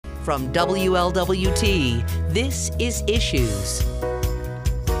From WLWT, this is Issues.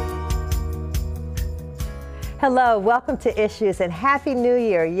 Hello, welcome to Issues and Happy New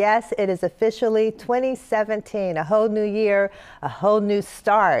Year. Yes, it is officially 2017, a whole new year, a whole new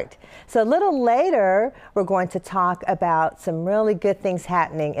start. So a little later, we're going to talk about some really good things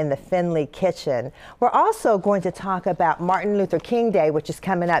happening in the Finley kitchen. We're also going to talk about Martin Luther King Day, which is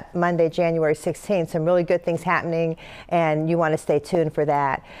coming up Monday, January 16th. Some really good things happening, and you want to stay tuned for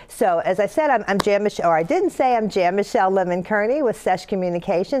that. So as I said, I'm Jan-Michele, or I didn't say I'm Jan-Michele Lemon Kearney with Sesh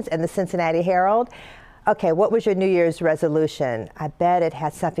Communications and the Cincinnati Herald. Okay, what was your New Year's resolution? I bet it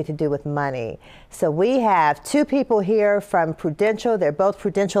had something to do with money. So we have two people here from Prudential. They're both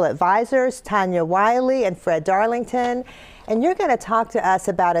Prudential advisors, Tonya Wiley and Fred Darlington. And you're going to talk to us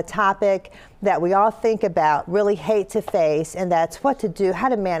about a topic that we all think about, really hate to face, and that's what to do, how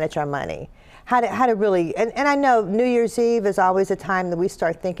to manage our money. How to really, and I know New Year's Eve is always a time that we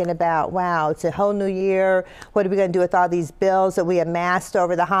start thinking about, wow, it's a whole new year. What are we going to do with all these bills that we amassed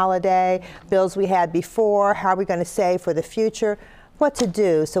over the holiday, bills we had before? How are we going to save for the future? What to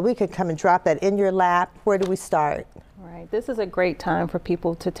do? So we could come and drop that in your lap. Where do we start? Right. This is a great time for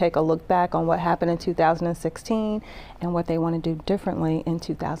people to take a look back on what happened in 2016 and what they want to do differently in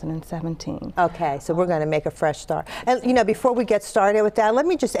 2017. Okay, so we're going to make a fresh start. And you know, before we get started with that, let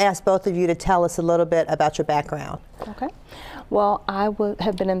me just ask both of you to tell us a little bit about your background. Okay. Well, I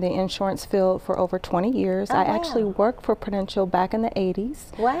have been in the insurance field for over 20 years. Oh, I wow. actually worked for Prudential back in the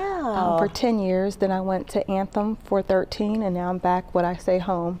 80s. Wow. For 10 years. Then I went to Anthem for 13, and now I'm back, what I say,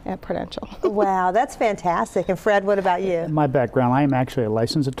 home at Prudential. Wow, that's fantastic. And Fred, what about you? My background, I am actually a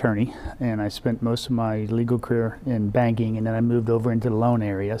licensed attorney, and I spent most of my legal career in banking, and then I moved over into the loan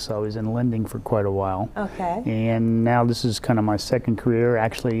area, so I was in lending for quite a while. Okay. And now this is kind of my second career,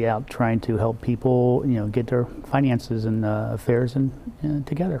 actually out trying to help people, you know, get their finances and affairs and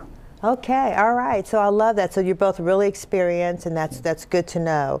together. Okay, all right. So I love that. So you're both really experienced, and that's good to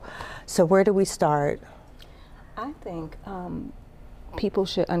know. So where do we start? I think people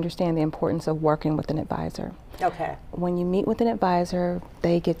should understand the importance of working with an advisor. Okay. When you meet with an advisor,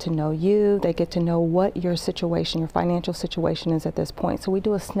 they get to know you, they get to know what your situation, your financial situation is at this point. So we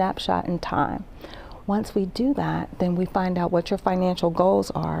do a snapshot in time. Once we do that, then we find out what your financial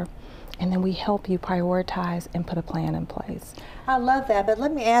goals are, and then we help you prioritize and put a plan in place. I love that, but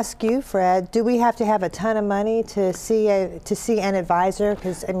let me ask you, Fred, do we have to have a ton of money to see an advisor?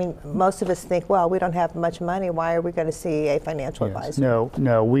 Because I mean, most of us think, well, we don't have much money. Why are we going to see a financial advisor?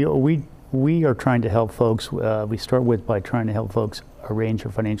 No. We are trying to help folks. We start by trying to help folks arrange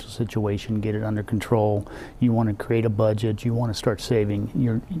your financial situation, get it under control. You want to create a budget. You want to start saving.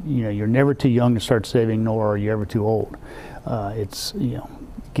 You're never too young to start saving, nor are you ever too old.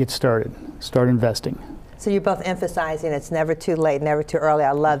 Get started. Start investing. So you're both emphasizing it's never too late, never too early.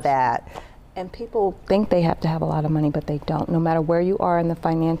 I love that. And people think they have to have a lot of money, but they don't. No matter where you are in the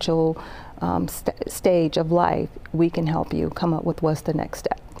financial stage of life, we can help you come up with what's the next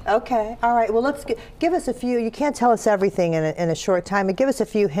step. Okay, all right. Well, let's give us a few. You can't tell us everything in a short time, but give us a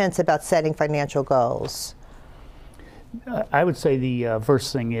few hints about setting financial goals. I would say the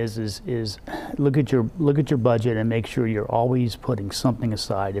first thing is look at your budget and make sure you're always putting something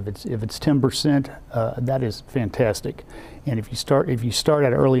aside. If it's 10%, that is fantastic. And if you start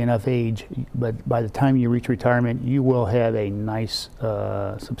at an early enough age, but by the time you reach retirement, you will have a nice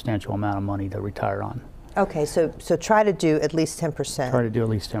substantial amount of money to retire on. Okay, so try to do at least 10%. Try to do at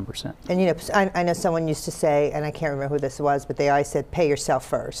least 10%. And you know, I know someone used to say, and I can't remember who this was, but they always said, pay yourself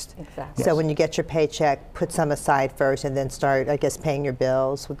first. Exactly. So Yes. when you get your paycheck, put some aside first, and then start, I guess, paying your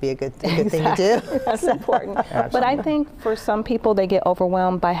bills would be a good thing to do. That's important. But I think for some people, they get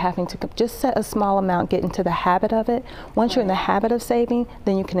overwhelmed by having to just set a small amount, get into the habit of it. Once you're in the habit of saving,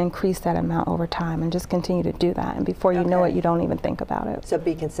 then you can increase that amount over time and just continue to do that. And before you know it, you don't even think about it. So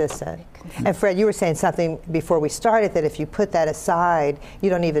be consistent. And Fred, you were saying something before we started that if you put that aside, you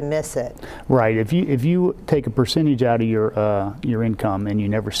don't even miss it. Right. If you take a percentage out of your income and you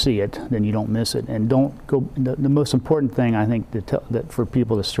never see it, then you don't miss it. And don't go. The most important thing I think that for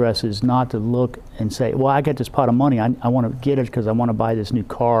people to stress is not to look and say, well, I got this pot of money. I want to get it because I want to buy this new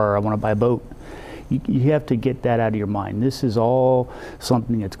car or I want to buy a boat. You have to get that out of your mind. This is all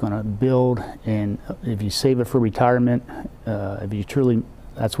something that's going to build, and if you save it for retirement, if you truly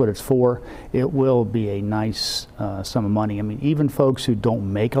that's what it's for, it will be a nice sum of money. I mean, even folks who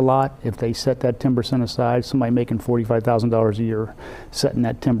don't make a lot, if they set that 10% aside, somebody making $45,000 a year, setting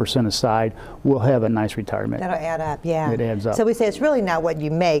that 10% aside, will have a nice retirement. That'll add up, yeah. It adds up. So we say it's really not what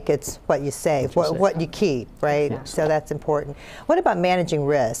you make, it's what you save, what you keep, right? Yes. So that's important. What about managing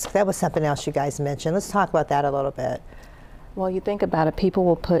risk? That was something else you guys mentioned. Let's talk about that a little bit. Well, you think about it, people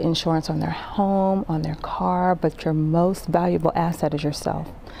will put insurance on their home, on their car, but your most valuable asset is yourself.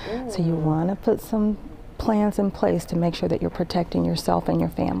 So you want to put some plans in place to make sure that you're protecting yourself and your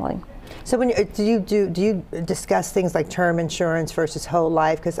family. So when do you discuss things like term insurance versus whole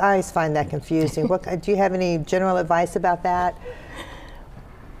life? Because I always find that confusing. Do you have any general advice about that?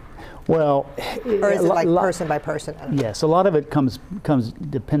 Well, or is it like person by person? Yes, a lot of it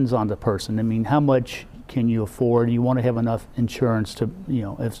depends on the person. I mean, how much can you afford? You want to have enough insurance to,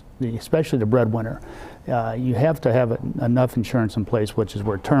 especially the breadwinner. You have to have enough insurance in place, which is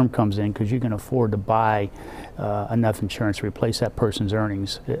where term comes in, because you can afford to buy enough insurance to replace that person's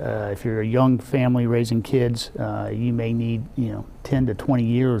earnings. If you're a young family raising kids, you may need 10 to 20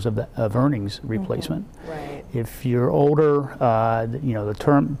 years of earnings replacement. Right. If you're older,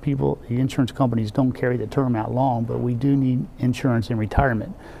 the insurance companies don't carry the term out long, but we do need insurance in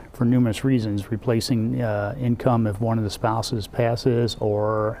retirement for numerous reasons, replacing income if one of the spouses passes,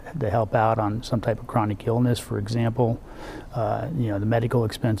 or to help out on some type of chronic illness, for example, the medical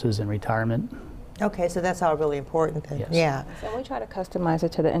expenses in retirement. Okay, so that's all really important then. Yes. Yeah. So we try to customize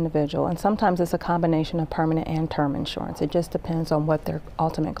it to the individual, and sometimes it's a combination of permanent and term insurance. It just depends on what their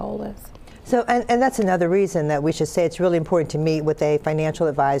ultimate goal is. So, and that's another reason that we should say it's really important to meet with a financial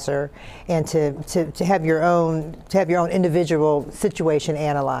advisor and to have your own individual situation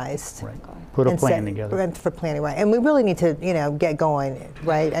analyzed. Right. Put a plan together. For planning, right? And we really need to, get going,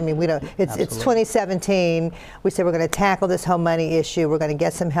 right? I mean, we don't. It's 2017. We said we're going to tackle this home money issue. We're going to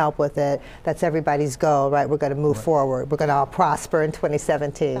get some help with it. That's everybody's goal, right? We're going to move forward. We're going to all prosper in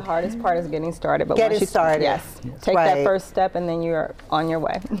 2017. The hardest part is getting started, but getting once you started. Yes. Take that first step, and then you're on your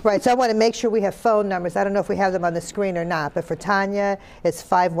way. Right. So I want to make sure we have phone numbers. I don't know if we have them on the screen or not, but for Tonya, it's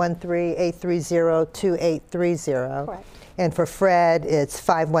 513-830-2830. Correct. And for Fred, it's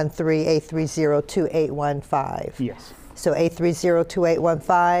 513-830-2815. Yes. So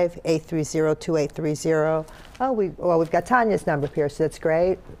 830-2815, 830-2830. Oh, we've got Tonya's number here, so that's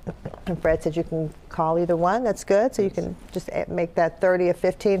great. And Fred said you can call either one. That's good. So you can just make that 30 or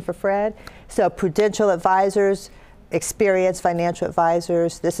 15 for Fred. So Prudential advisors, experienced financial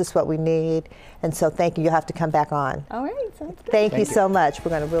advisors, this is what we need. And so thank you. You'll have to come back on. All right, sounds good. Thank you so much. We're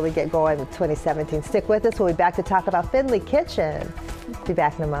going to really get going with 2017. Stick with us. We'll be back to talk about Finley Kitchen. Be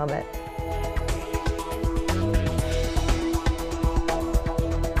back in a moment.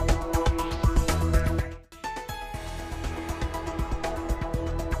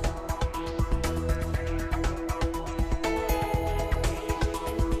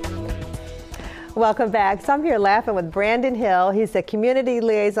 Welcome back. So I'm here laughing with Brandon Hill. He's a community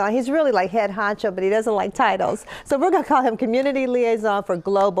liaison. He's really like head honcho, but he doesn't like titles. So we're going to call him community liaison for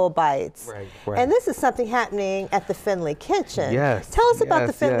Global Bites. Right. And this is something happening at the Finley Kitchen. Yes. Tell us about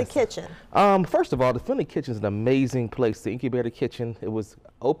the Finley Kitchen. First of all, the Finley Kitchen is an amazing place. The incubator kitchen, it was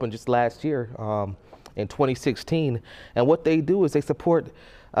opened just last year in 2016. And what they do is they support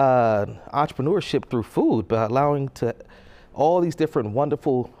entrepreneurship through food by allowing all these different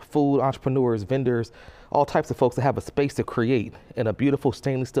wonderful food entrepreneurs, vendors, all types of folks that have a space to create. And a beautiful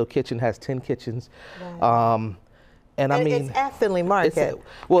stainless steel kitchen has 10 kitchens. Right. And I mean, it's at Finley Market.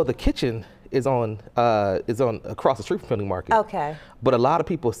 Well, the kitchen is on across the street from Finley Market. Okay. But a lot of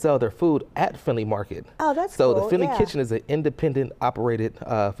people sell their food at Finley Market. Oh, that's so cool. The Finley Kitchen is an independent operated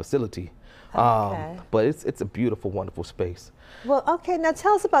facility. Okay. But it's a beautiful, wonderful space. Well, okay, now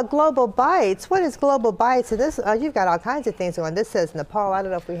tell us about Global Bites. What is Global Bites? And this, you've got all kinds of things going. This says Nepal. I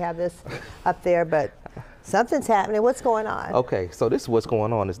don't know if we have this up there, but something's happening. What's going on? Okay, so this is what's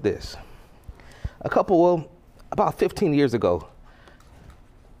going on is this. About 15 years ago.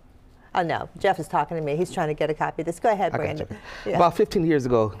 Oh, no, Jeff is talking to me. He's trying to get a copy of this. Go ahead, Brandon. Yeah. About 15 years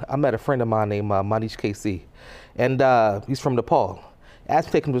ago, I met a friend of mine named Manish KC, and he's from Nepal. Asked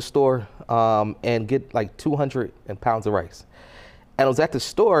me to take him to the store and get like 200 pounds of rice. And I was at the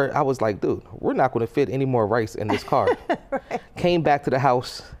store, I was like, dude, we're not going to fit any more rice in this car. Right. Came back to the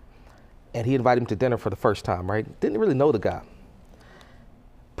house, and he invited me to dinner for the first time, right? Didn't really know the guy.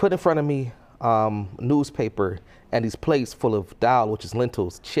 Put in front of me newspaper and these plates full of dal, which is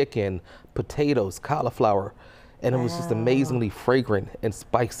lentils, chicken, potatoes, cauliflower. And it was just amazingly fragrant and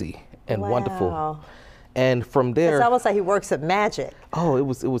spicy and wonderful. And from there, it's almost like he works at magic. Oh, it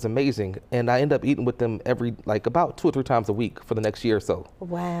was amazing. And I ended up eating with them about 2 or 3 times a week for the next year or so.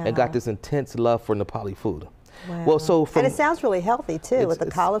 Wow. And got this intense love for Nepali food. Wow. Well, and it sounds really healthy too, with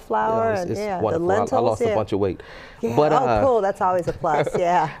the cauliflower it's and wonderful. the lentils. I lost a bunch of weight. Yeah. But, cool. That's always a plus.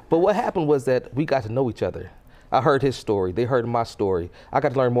 Yeah. But what happened was that we got to know each other. I heard his story. They heard my story. I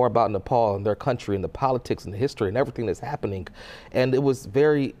got to learn more about Nepal and their country and the politics and the history and everything that's happening. And it was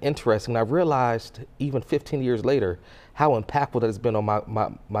very interesting. I realized even 15 years later how impactful that has been on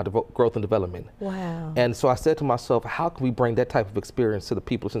my growth and development. Wow. And so I said to myself, how can we bring that type of experience to the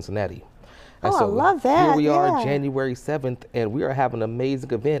people of Cincinnati? And Oh, so I love that. Here we are, yeah. January 7th, and we are having an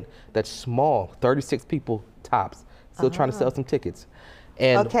amazing event that's small, 36 people tops, still trying to sell some tickets.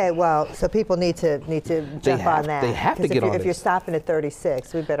 And Okay, well, so people need to jump on that. They have to 'Cause get on if it. you're stopping at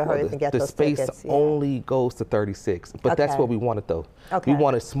 36, we better hurry up and get those tickets. The tickets. space only goes to 36, but that's Okay. what we wanted though. Okay. We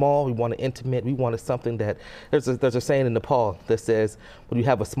wanted small, we wanted intimate, we wanted something that, there's a saying in Nepal that says, when you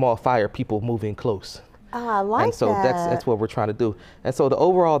have a small fire, people move in close. Oh, I like And so that. that's what we're trying to do. And so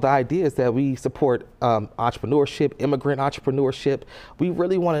the idea is that we support entrepreneurship, immigrant entrepreneurship. We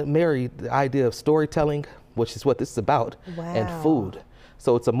really want to marry the idea of storytelling, which is what this is about, and Wow. food.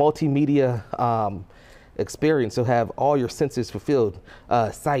 So it's a multimedia experience. You'll have all your senses fulfilled,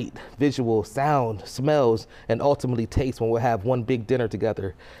 sight, visual, sound, smells, and ultimately taste, when we'll have one big dinner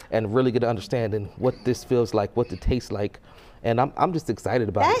together and really get an understanding what this feels like, what it tastes like. And I'm just excited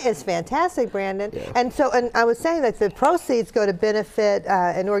about it. That is fantastic, Brandon. Yeah. And so, and I was saying that the proceeds go to benefit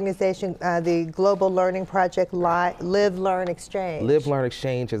an organization, the Global Learning Project, Live, Learn, Exchange. Live, Learn,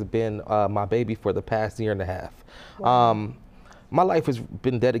 Exchange has been my baby for the past year and a half. Wow. My life has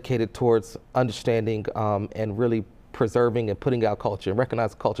been dedicated towards understanding and really preserving and putting out culture and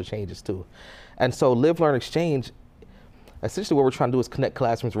recognize culture changes too. And so Live, Learn, Exchange, essentially what we're trying to do is connect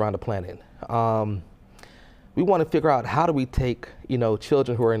classrooms around the planet. We want to figure out, how do we take,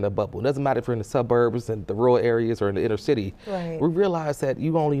 children who are in the bubble. It doesn't matter if you're in the suburbs and the rural areas or in the inner city. Right. We realize that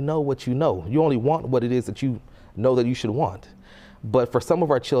you only know what you know. You only want what it is that you know that you should want. But for some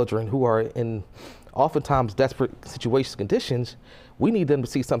of our children who are in oftentimes desperate situations, conditions, we need them to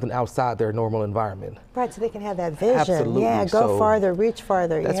see something outside their normal environment. Right, so they can have that vision. Absolutely. Yeah, go So farther, reach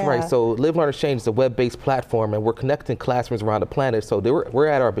farther. That's yeah. right. So Live, Learn, Exchange is a web-based platform, and we're connecting classrooms around the planet. So we're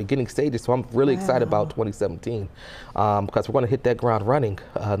at our beginning stages. So I'm really excited about 2017 because we're going to hit that ground running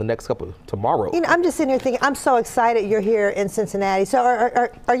the next tomorrow. I'm just sitting here thinking, I'm so excited you're here in Cincinnati. So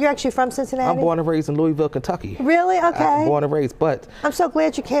are you actually from Cincinnati? I'm born and raised in Louisville, Kentucky. Really? Okay. I'm born and raised, but I'm so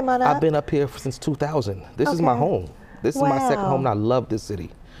glad you came on up. I've been up here since 2000. This is my Okay. home. This is my second Wow. home, and I love this city.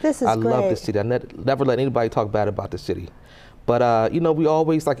 This is I great. love this city. I never let anybody talk bad about this city. But, we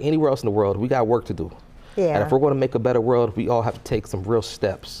always, like anywhere else in the world, we got work to do. Yeah. And if we're going to make a better world, we all have to take some real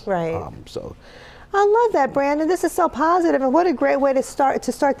steps. Right. So I love that, Brandon. This is so positive, and what a great way to start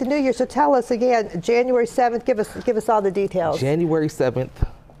the new year. So tell us again, January 7th. Give us all the details. January 7th,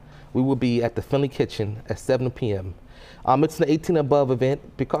 we will be at the Finley Kitchen at 7 p.m. It's an 18 and above event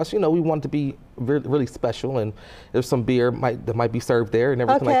because, we want it to be really, really special, and there's some beer that might be served there and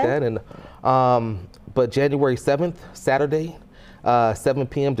everything like that. And but January 7th, Saturday, 7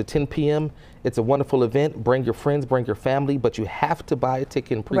 p.m. to 10 p.m. It's a wonderful event. Bring your friends, bring your family, but you have to buy a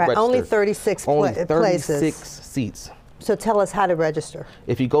ticket and pre-register. Right, only 36 only places. 36 seats. So tell us how to register.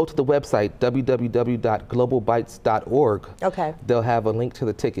 If you go to the website, www.globalbites.org, Okay. they'll have a link to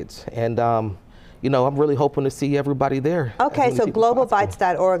the tickets. And I'm really hoping to see everybody there. Okay, so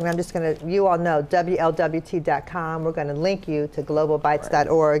globalbites.org, and I'm just going to, you all know, WLWT.com. We're going to link you to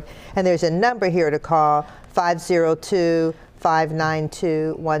globalbites.org. And there's a number here to call,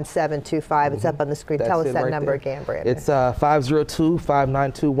 502-592-1725. It's up on the screen. That's Tell us it that right number there. again, Brandon. It's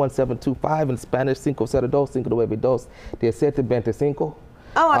 502-592-1725. In Spanish, 502-592-1725.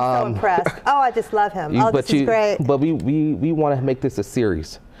 Oh, I'm so impressed. Oh, I just love him. This is great. But we want to make this a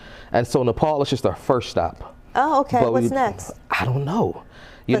series. And so Nepal is just our first stop. Oh, okay. But What's next? I don't know.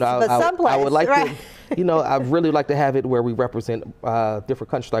 But someplace, I would like right. to, I'd really like to have it where we represent different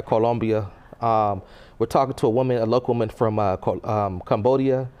countries like Colombia. We're talking to a local woman from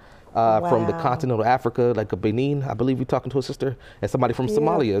Cambodia, from the Wow. continent of Africa, like a Benin. I believe we're talking to a sister, and somebody from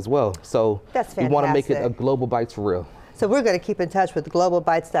Somalia as well. So That's we want to make it a fantastic. Global Bites for real. So we're going to keep in touch with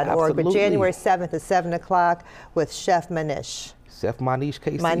globalbites.org. But Absolutely. January 7th at 7 o'clock with Chef Manish. Chef Manish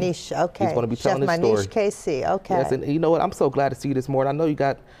KC. Manish, okay. He's going to be Chef telling his Manish story. KC, okay. Yes, and you know what? I'm so glad to see you this morning. I know you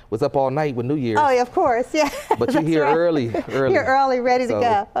was up all night with New Year's. Oh, yeah, of course, yeah. But you're That's here right. early. You're early, ready to So-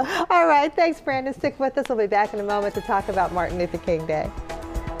 go. All right, thanks, Brandon. Stick with us. We'll be back in a moment to talk about Martin Luther King Day.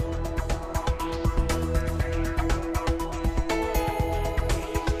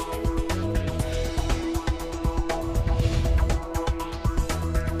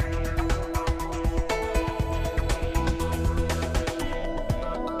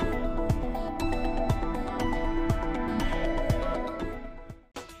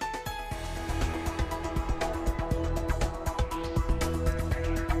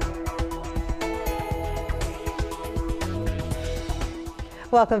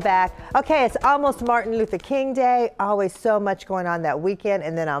 Welcome back. Okay, it's almost Martin Luther King Day. Always so much going on that weekend.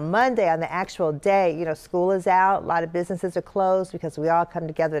 And then on Monday, on the actual day, you know, school is out. A lot of businesses are closed because we all come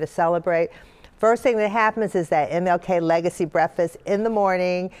together to celebrate. First thing that happens is that MLK Legacy Breakfast in the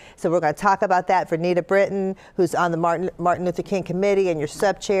morning. So we're going to talk about that. Verneida Britton, who's on the Martin Luther King Committee and your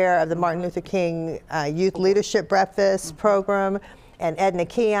sub-chair of the Martin Luther King Youth Leadership Breakfast Program. And Edna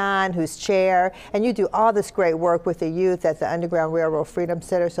Keown, who's chair, and you do all this great work with the youth at the Underground Railroad Freedom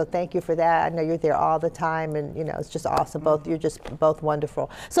Center, so thank you for that. I know you're there all the time, and you know, it's just awesome. You're just both wonderful.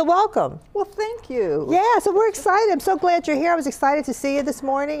 So welcome. Well, thank you. Yeah, so we're excited. I'm so glad you're here. I was excited to see you this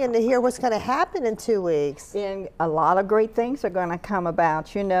morning and to hear what's going to happen in 2 weeks. And a lot of great things are going to come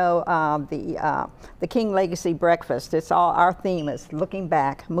about. You know, the King Legacy Breakfast, it's all, our theme is looking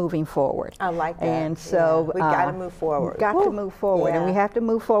back, moving forward. I like that. And so yeah. We got to move forward. We've got to move forward. Yeah. And we have to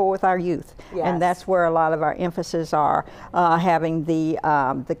move forward with our youth. Yes. And that's where a lot of our emphasis are, having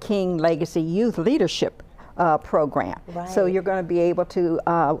the King Legacy Youth Leadership program. Right. So you're going to be able to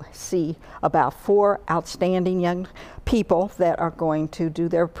see about 4 outstanding young people that are going to do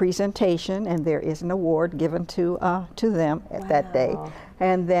their presentation, and there is an award given to them at that day.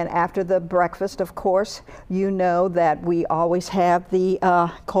 And then after the breakfast, of course, you know that we always have the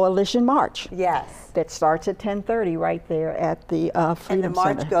Coalition March. Yes. That starts at 10:30 right there at the Freedom Center. And the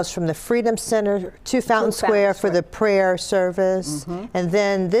march goes from the Freedom Center to Fountain Square for the prayer service, and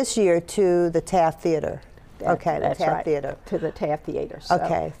then this year to the Taft Theater. Okay, the Taft Theater. To the Taft Theater. So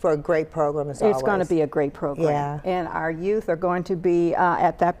okay, for a great program as always. It's going to be a great program. Yeah. And our youth are going to be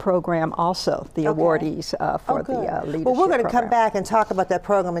at that program also, the awardees for the leadership Well, we're going to program. come back and talk about that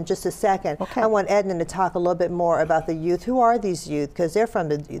program in just a second. Okay. I want Edna to talk a little bit more about the youth. Who are these youth? Because they're from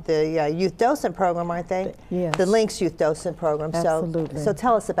the Youth Docent Program, aren't they? Yes. The Links Youth Docent Program. Absolutely. So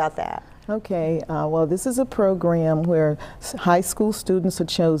tell us about that. Okay, well, this is a program where high school students are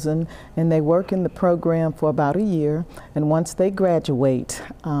chosen, and they work in the program for about a year, and once they graduate,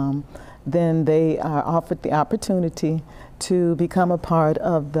 then they are offered the opportunity to become a part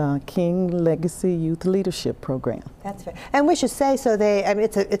of the King Legacy Youth Leadership Program. That's fair. And we should say, so I mean,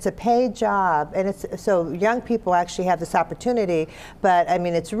 it's a paid job, and it's so young people actually have this opportunity, but I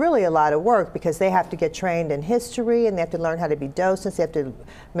mean, it's really a lot of work because they have to get trained in history, and they have to learn how to be docents, they have to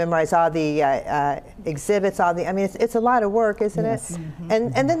memorize all the exhibits, I mean, it's a lot of work, isn't it?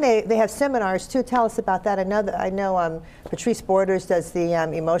 And then they have seminars too. Tell us about that. I know Patrice Borders does the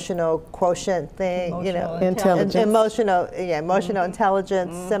emotional quotient thing, you know, Intelligence. Emotional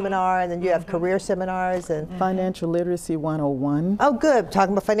intelligence seminar, and then you have career seminars and Financial Literacy 101. oh, good.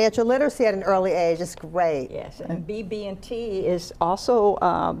 Talking about financial literacy at an early age is great. Yes, and BB&T is also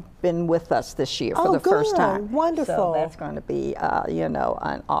been with us this year for the first time. Wonderful. So that's going to be, you know,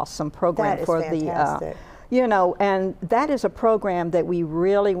 an awesome program That is for fantastic. you know, and that is a program that we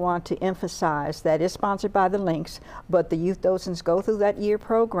really want to emphasize that is sponsored by the Links, but the youth docents go through that year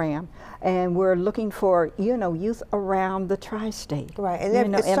program, and we're looking for, you know, youth around the tri-state. Right, and you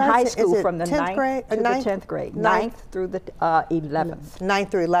then know, it in starts, high is school it from the 10th grade? 9th to the 10th grade, 9th through the 11th.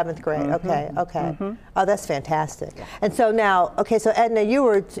 9th through 11th grade. Okay. Oh, that's fantastic. And so now, okay, so Edna,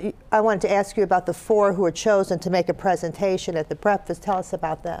 I wanted to ask you about the 4 who were chosen to make a presentation at the breakfast. Tell us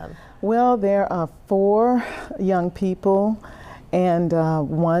about them. Well, there are 4 young people and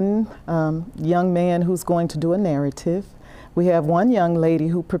 1 young man who's going to do a narrative. We have 1 young lady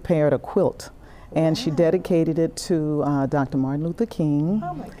who prepared a quilt, and she dedicated it to Dr. Martin Luther King.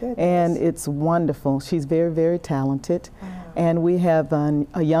 Oh my goodness. And it's wonderful. She's very, very talented. And we have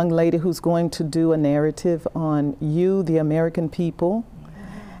a young lady who's going to do a narrative on you, the American people.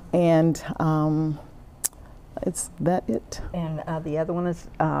 And is that it? And the other one is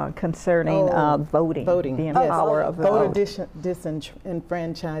concerning voting. The power of the voter vote.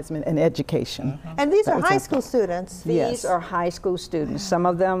 disenfranchisement and education. And these are high school students. These are high school students. Some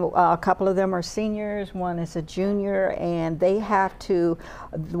of them, a couple of them are seniors, one is a junior, and they have to,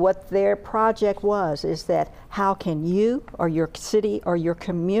 what their project is that how can you or your city or your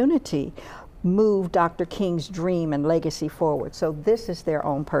community move Dr. King's dream and legacy forward. So this is their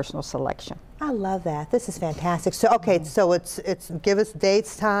own personal selection. I love that. This is fantastic. So, okay, so it's give us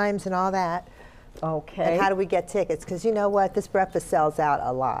dates, times, and all that. Okay. And how do we get tickets? Because you know what? This breakfast sells out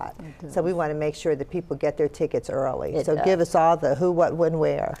a lot. So we want to make sure that people get their tickets early. It so does. give us all the who, what, when,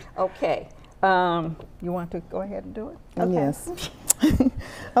 where. Okay. You want to go ahead and do it? Okay. Yes.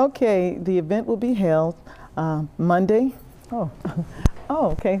 Okay, the event will be held Monday.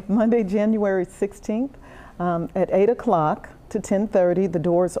 Monday, January 16th at 8 o'clock to 10:30. The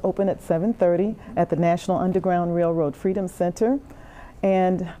doors open at 7:30 at the National Underground Railroad Freedom Center.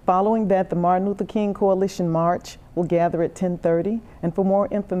 And following that, the Martin Luther King Coalition March We'll gather at 10:30. And for more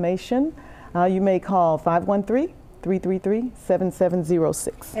information, you may call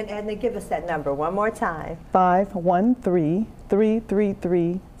 513-333-7706. And Edna, give us that number one more time.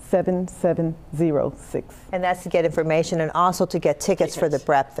 513-333-7706. And that's to get information and also to get tickets for the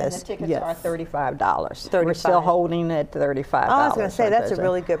breakfast. And the tickets Yes. are $35. $35. We're still holding at $35. Oh, I was going to say, that's a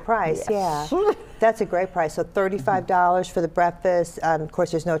really good price. Yes. Yeah. That's a great price. So $35 for the breakfast. Of course,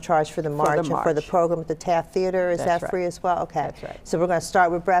 there's no charge for the march and for the march. program at the Taft Theater. Is That's that free right. as well? Okay. That's right. So we're going to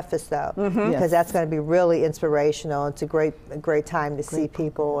start with breakfast, though, because Yes. that's going to be really inspirational. It's a great time to see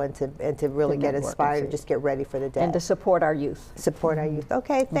people and to really To get network and inspired and see. just get ready for the day. And to support our youth. Support our youth.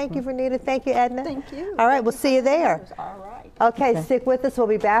 Okay. Thank you, Verneida. Thank you, Edna. Thank you. All right. We'll see you there. All right. Okay. Stick with us. We'll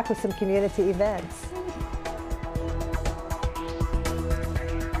be back with some community events.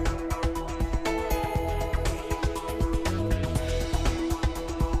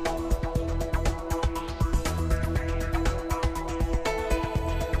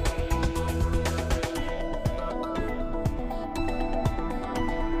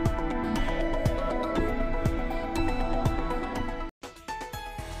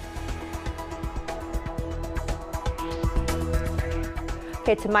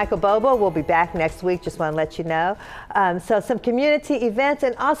 Okay, to Michael Bobo, we'll be back next week, just want to let you know. So some community events,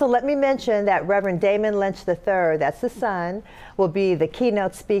 and also let me mention that Reverend Damon Lynch III, that's the son, will be the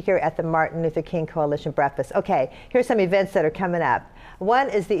keynote speaker at the Martin Luther King Coalition Breakfast. Okay, here's some events that are coming up. One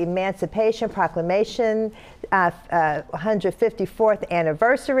is the Emancipation Proclamation 154th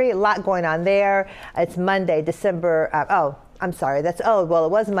anniversary, a lot going on there. It's Monday, December, I'm sorry, well,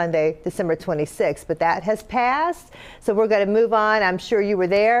 it was Monday, December 26th, but that has passed. So we're going to move on. I'm sure you were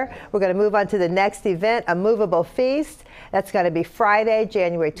there. We're going to move on to the next event, a movable feast. That's going to be Friday,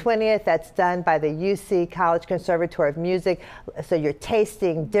 January 20th. That's done by the UC College Conservatory of Music. So you're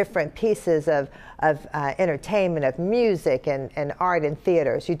tasting different pieces of entertainment, of music and art and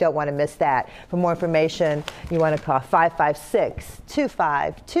theater. So you don't want to miss that. For more information, you want to call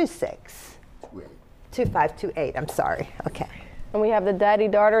 556-2526. 2528, I'm sorry. Okay. And we have the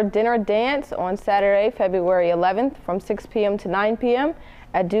Daddy-Daughter Dinner Dance on Saturday, February 11th from 6 p.m. to 9 p.m.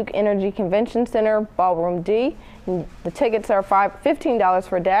 at Duke Energy Convention Center, Ballroom D. And the tickets are $15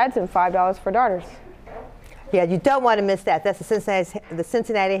 for dads and $5 for daughters. Yeah, you don't want to miss that. That's the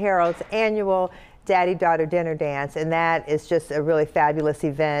Cincinnati Herald's annual Daddy-Daughter Dinner Dance, and that is just a really fabulous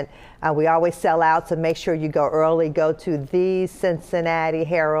event. We always sell out, so make sure you go early. Go to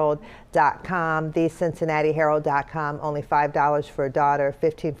thecincinnatiherald.com, thecincinnatiherald.com. Only $5 for a daughter,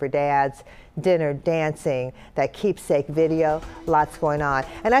 $15 for dads. Dinner, dancing, that keepsake video, lots going on.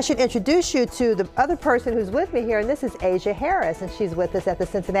 And I should introduce you to the other person who's with me here, and this is Asia Harris, and she's with us at the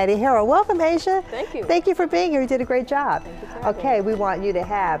Cincinnati Herald. Welcome, Asia. Thank you. Thank you for being here. You did a great job. Okay, we want you to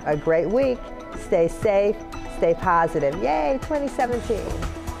have a great week. Stay safe, stay positive. Yay,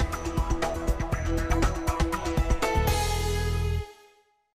 2017.